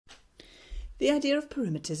The idea of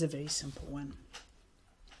perimeter is a very simple one.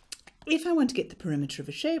 If I want to get the perimeter of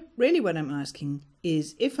a shape, really what I'm asking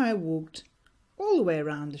is if I walked all the way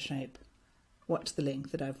around the shape, what's the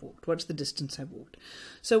length that I've walked? What's the distance I've walked?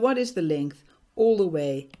 So what is the length all the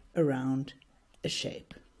way around a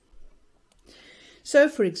shape? So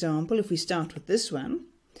for example, if we start with this one,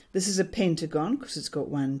 this is a pentagon because it's got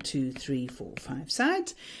 1, 2, 3, 4, 5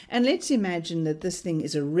 sides. And let's imagine that this thing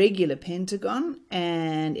is a regular pentagon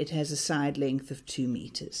and it has a side length of 2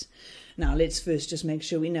 meters. Now let's first just make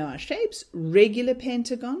sure we know our shapes. Regular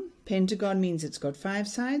pentagon. Pentagon means it's got 5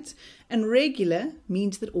 sides. And regular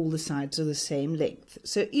means that all the sides are the same length.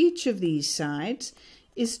 So each of these sides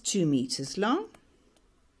is 2 meters long.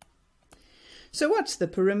 So what's the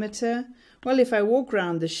perimeter? Well, if I walk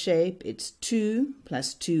around the shape, it's 2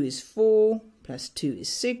 plus 2 is 4, plus 2 is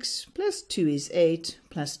 6, plus 2 is 8,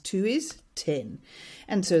 plus 2 is 10.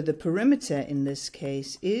 And so the perimeter in this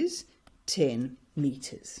case is 10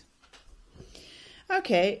 meters.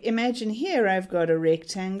 Okay, imagine here I've got a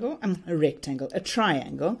triangle,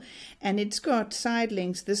 and it's got side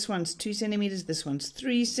lengths. This one's 2 centimeters, this one's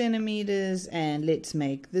 3 centimeters, and let's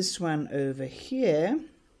make this one over here.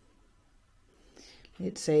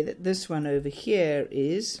 Let's say that this one over here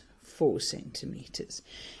is 4 centimeters.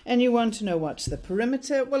 And you want to know what's the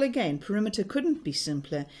perimeter? Well, again, perimeter couldn't be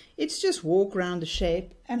simpler. It's just walk around the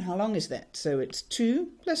shape. And how long is that? So it's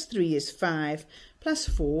 2 plus 3 is 5 plus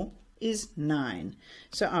 4 is 9.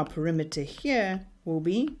 So our perimeter here will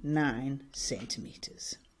be 9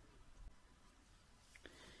 centimeters.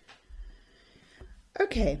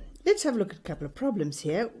 Okay, let's have a look at a couple of problems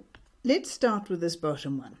here. Let's start with this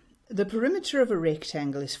bottom one. The perimeter of a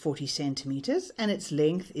rectangle is 40 centimeters and its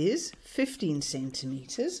length is 15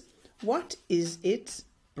 centimeters. What is its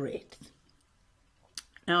breadth?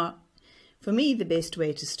 Now, for me, the best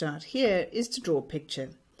way to start here is to draw a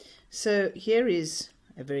picture. So here is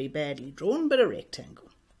a very badly drawn, but a rectangle.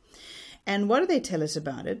 And what do they tell us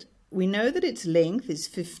about it? We know that its length is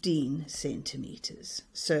 15 centimeters.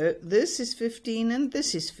 So this is 15 and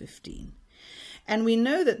this is 15. And we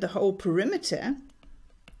know that the whole perimeter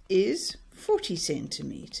is 40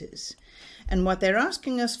 centimeters. And what they're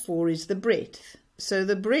asking us for is the breadth. So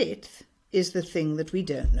the breadth is the thing that we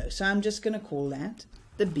don't know. So I'm just going to call that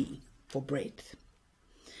the B for breadth.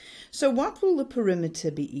 So what will the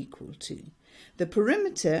perimeter be equal to? The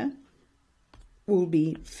perimeter will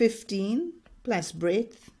be 15 plus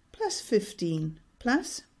breadth plus 15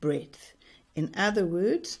 plus breadth. In other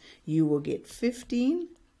words, you will get 15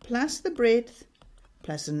 plus the breadth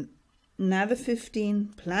plus another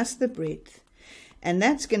 15 plus the breadth, and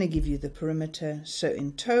that's going to give you the perimeter. So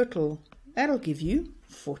in total, that'll give you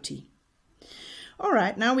 40. All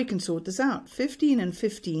right, now we can sort this out. 15 and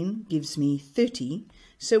 15 gives me 30.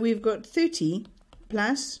 So we've got 30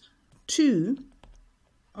 plus 2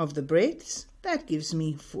 of the breadths. That gives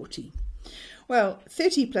me 40. Well,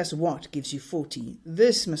 30 plus what gives you 40?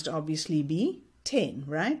 This must obviously be 10,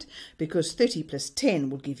 right? Because 30 plus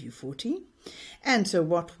 10 will give you 40. And so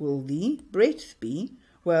what will the breadth be?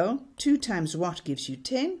 Well, 2 times what gives you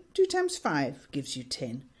 10? 2 times 5 gives you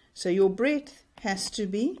 10. So your breadth has to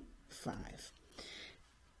be 5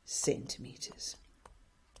 centimeters.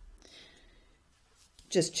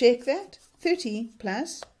 Just check that. 30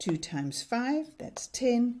 plus 2 times 5, that's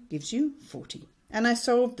 10, gives you 40. And I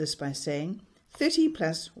solved this by saying 30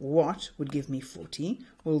 plus what would give me 40?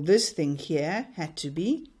 Well, this thing here had to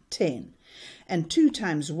be 10. And 2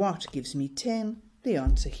 times what gives me 10? The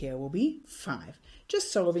answer here will be 5.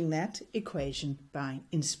 Just solving that equation by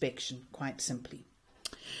inspection, quite simply.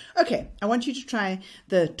 Okay, I want you to try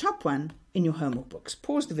the top one in your homework books.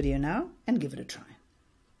 Pause the video now and give it a try.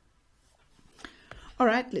 All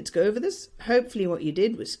right, let's go over this. Hopefully what you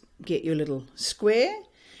did was get your little square,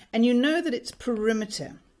 and you know that its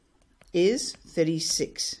perimeter is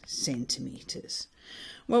 36 centimeters.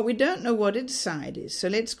 Well, we don't know what its side is, so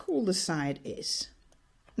let's call the side S.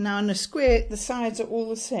 Now in a square, the sides are all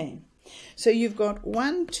the same. So you've got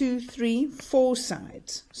 1, 2, 3, 4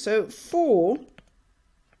 sides. So 4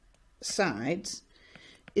 sides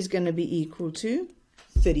is going to be equal to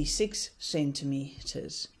 36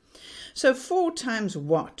 centimeters. So 4 times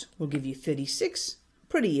what will give you 36?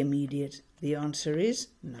 Pretty immediate. The answer is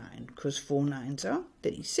 9, because 4 9s are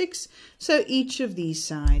 36. So each of these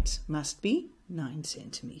sides must be 9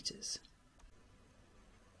 centimeters.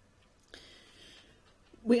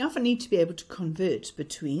 We often need to be able to convert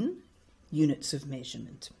between units of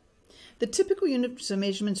measurement. The typical units of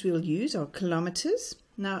measurements we'll use are kilometers.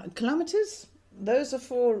 Now, kilometers those are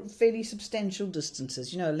for fairly substantial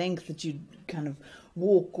distances, you know, a length that you kind of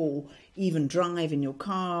walk or even drive in your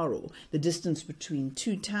car, or the distance between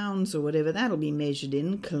two towns or whatever. That'll be measured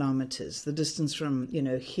in kilometers. The distance from, you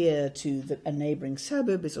know, here to a neighboring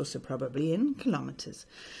suburb is also probably in kilometers.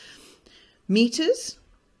 Meters,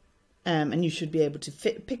 and you should be able to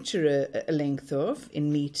picture a length of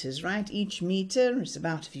in meters, right? Each meter is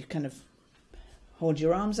about, if you kind of hold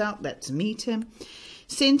your arms out, that's a meter.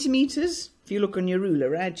 Centimeters, if you look on your ruler,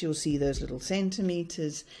 right, you'll see those little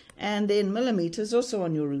centimeters. And then millimeters also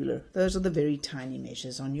on your ruler. Those are the very tiny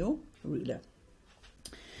measures on your ruler.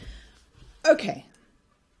 Okay.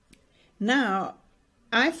 Now,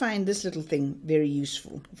 I find this little thing very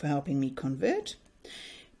useful for helping me convert,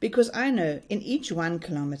 because I know in each 1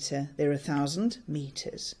 kilometer there are 1,000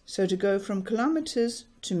 meters. So to go from kilometers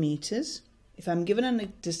to meters, if I'm given a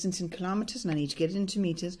distance in kilometers and I need to get it into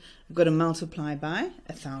meters, I've got to multiply by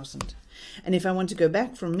 1,000. And if I want to go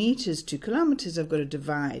back from meters to kilometers, I've got to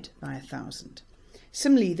divide by 1,000.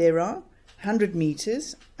 Similarly, there are 100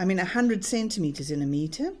 centimeters in a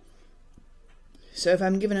meter. So if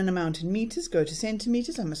I'm given an amount in meters, go to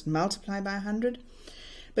centimeters, I must multiply by 100.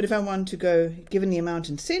 But if I want to go, given the amount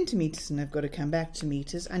in centimeters, and I've got to come back to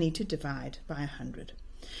meters, I need to divide by 100.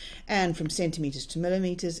 And from centimeters to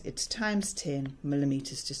millimeters, it's times 10.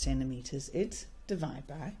 Millimeters to centimeters, it's divide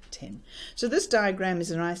by 10. So this diagram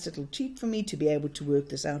is a nice little cheat for me to be able to work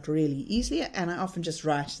this out really easily, and I often just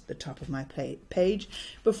write at the top of my page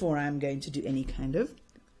before I'm going to do any kind of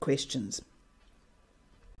questions.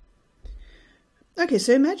 Okay,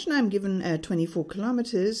 so imagine I'm given 24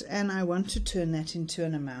 kilometers and I want to turn that into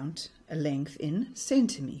an amount, a length in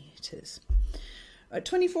centimeters.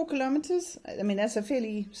 24 kilometers, I mean, that's a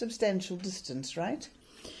fairly substantial distance, right?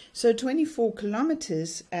 So 24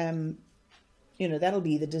 kilometers, you know, that'll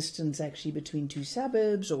be the distance actually between two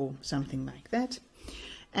suburbs or something like that.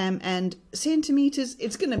 And centimeters,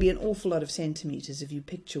 it's going to be an awful lot of centimeters if you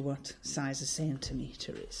picture what size a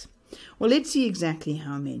centimeter is. Well, let's see exactly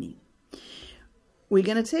how many. We're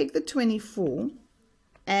going to take the 24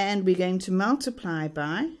 and we're going to multiply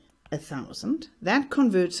by 1,000. That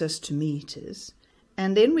converts us to meters.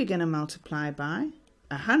 And then we're going to multiply by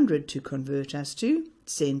 100 to convert us to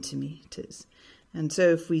centimeters. And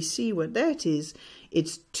so if we see what that is,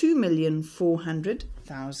 it's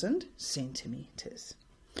 2,400,000 centimeters.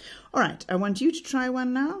 All right, I want you to try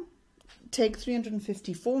one now. Take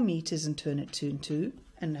 354 meters and turn it into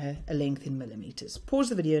a length in millimeters. Pause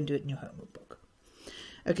the video and do it in your homework book.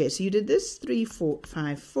 Okay, so you did this,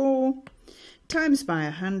 3,454 times by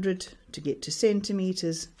 100 to get to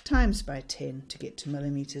centimeters, times by 10 to get to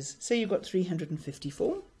millimeters. So you've got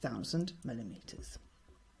 354,000 millimeters.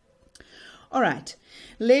 All right,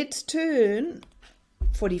 let's turn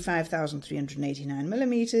 45,389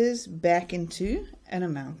 millimeters back into an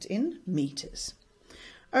amount in meters.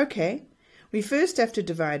 Okay, we first have to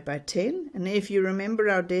divide by 10, and if you remember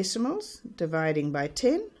our decimals, dividing by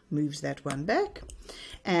 10 moves that one back,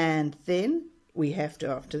 and then we have to,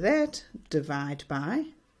 after that, divide by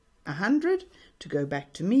 100 to go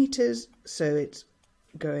back to meters. So it's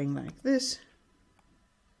going like this.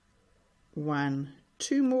 1,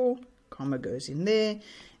 2 more, comma goes in there,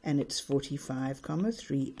 and it's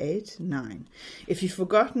 45,389. If you've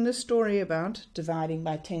forgotten the story about dividing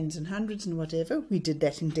by tens and hundreds and whatever, we did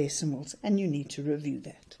that in decimals, and you need to review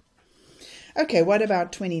that. Okay, what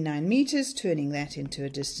about 29 meters, turning that into a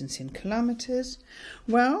distance in kilometers?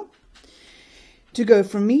 Well, to go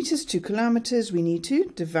from meters to kilometers, we need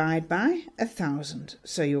to divide by 1,000.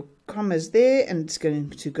 So your comma's there, and it's going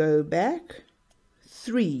to go back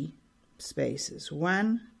 3 spaces.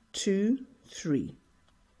 1, 2, 3.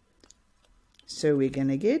 So we're going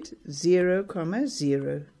to get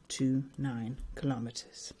 0,029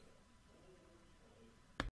 kilometers.